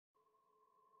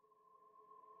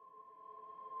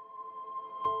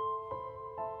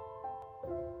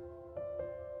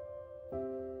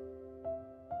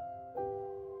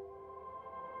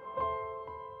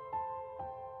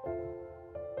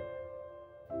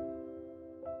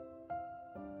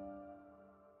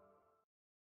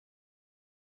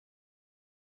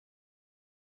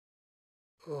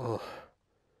Oh,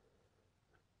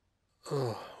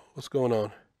 oh, what's going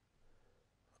on?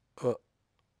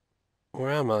 Where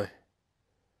am I?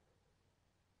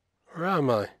 Where am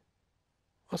I?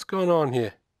 What's going on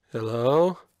here?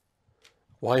 Hello?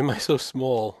 Why am I so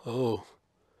small? Oh.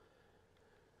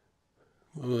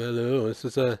 Oh, hello. This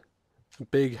is a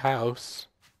big house.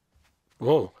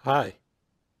 Whoa, hi.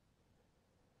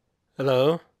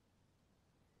 Hello?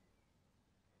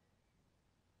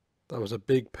 That was a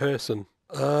big person.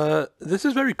 This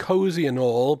is very cozy and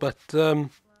all, but,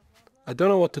 I don't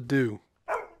know what to do.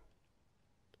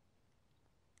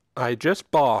 I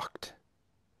just barked.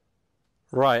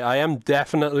 Right, I am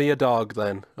definitely a dog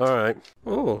then. Alright.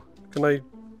 Oh, can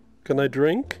I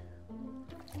drink?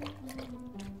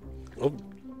 Oh.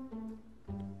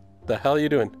 The hell are you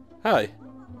doing? Hi.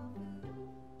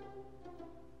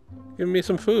 Give me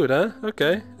some food, huh?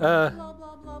 Okay.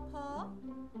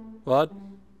 What?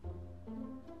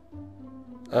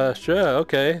 Sure,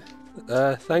 okay.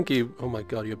 Thank you. Oh my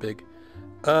god, you're big.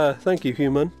 Thank you,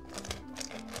 human.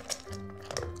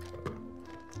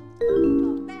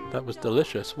 That was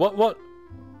delicious. What? What,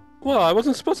 I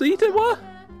wasn't supposed to eat it, what?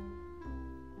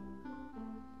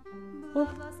 Well,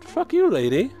 fuck you,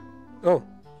 lady. Oh.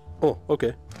 Oh,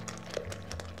 okay.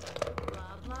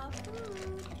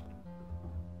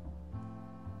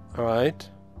 Alright.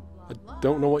 I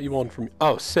don't know what you want from me.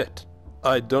 Oh, sit.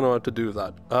 I don't know how to do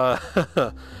that.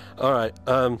 Alright,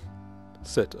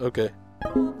 sit, okay.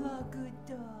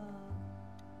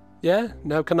 Yeah,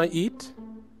 now can I eat?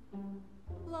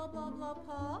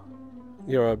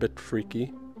 You're a bit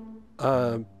freaky.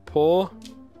 Paw?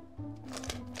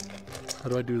 How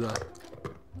do I do that?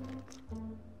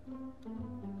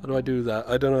 How do I do that?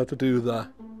 I don't know how to do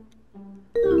that.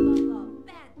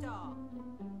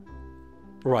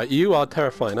 Right, you are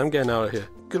terrifying. I'm getting out of here.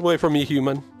 Get away from me,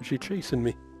 human. Is she chasing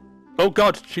me? Oh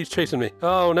god, she's chasing me.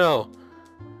 Oh no.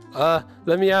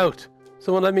 Let me out.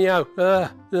 Someone let me out.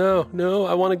 No,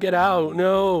 I want to get out.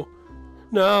 No.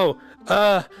 No.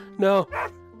 No.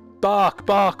 Bark,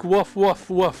 bark, woof, woof,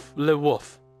 woof, le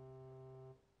woof.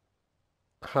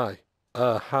 Hi.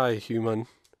 Hi, human.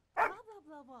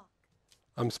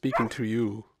 I'm speaking to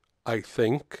you, I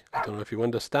think. I don't know if you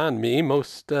understand me.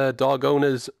 Most, dog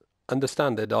owners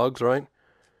understand their dogs, right?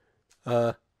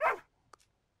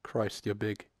 Christ, you're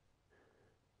big.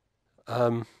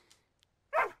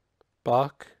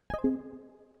 Bark.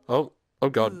 Oh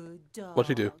god. What'd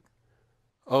you do?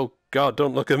 Oh god,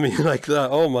 don't look at me like that.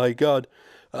 Oh my god.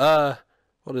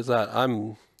 What is that?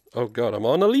 Oh god, I'm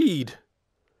on a lead.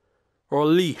 Or a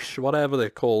leash, whatever they're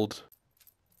called.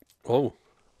 Oh.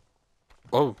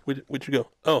 Oh, where'd you go?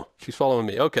 Oh, she's following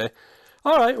me. Okay.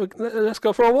 Alright, let's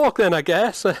go for a walk then, I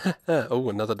guess. Oh,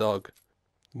 another dog.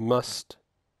 Must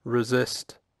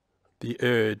resist the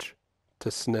urge to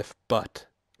sniff butt.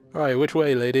 Alright, which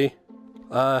way, lady?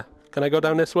 Can I go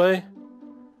down this way?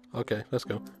 Okay, let's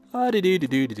go.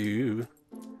 Ah-dee-doo-doo-doo-doo.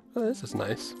 Oh, this is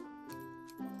nice.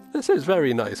 This is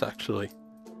very nice, actually.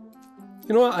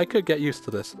 You know what? I could get used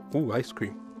to this. Ooh, ice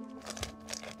cream.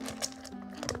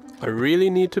 I really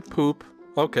need to poop.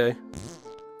 Okay.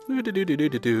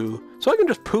 Do-do-do-do-do-do. So I can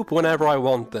just poop whenever I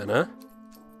want then, huh?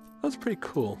 That's pretty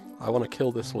cool. I want to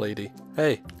kill this lady.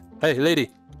 Hey. Hey, lady.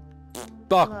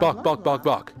 Bark, bark, bark, bark,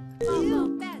 bark.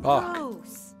 Bark.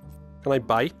 Can I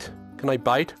bite? Can I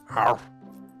bite? Arr.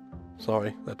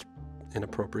 Sorry, that's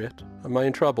inappropriate. Am I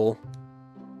in trouble?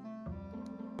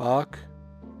 Bark.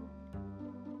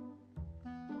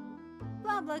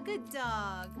 Blah blah, good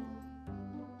dog.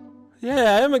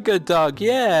 Yeah, I'm a good dog.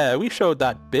 Yeah, we showed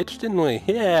that bitch, didn't we?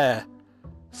 Yeah.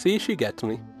 See, she gets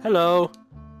me. Hello.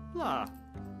 Blah.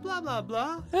 Blah blah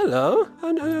blah. Hello.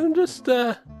 I'm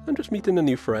just meeting a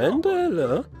new friend.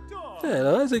 Hello.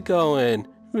 Hello, how's it going?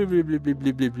 Blah, blah, blah, blah,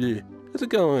 blah, blah, blah. How's it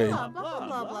going? Blah blah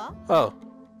blah blah. Oh.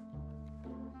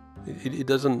 He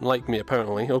doesn't like me,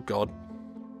 apparently. Oh, God.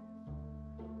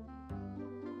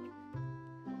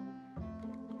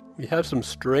 We have some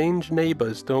strange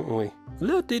neighbors, don't we?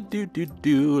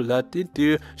 La-di-do-do-do,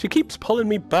 la-di-do. She keeps pulling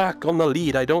me back on the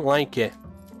lead. I don't like it.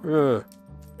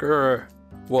 Grr.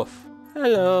 Woof.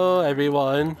 Hello,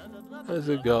 everyone. How's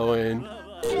it going?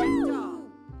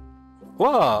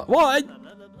 What? What?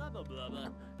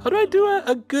 How do I do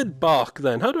a good bark,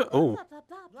 then? How do I... Oh.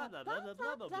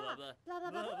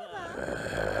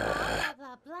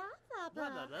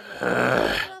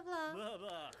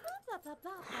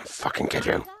 Fucking get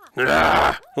you.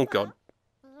 Oh god.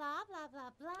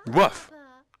 Woof.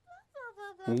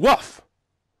 Woof.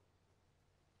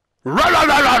 Rah, rah,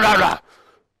 rah, rah, rah, rah.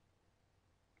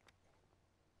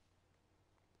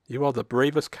 You are the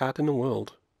bravest cat in the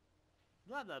world.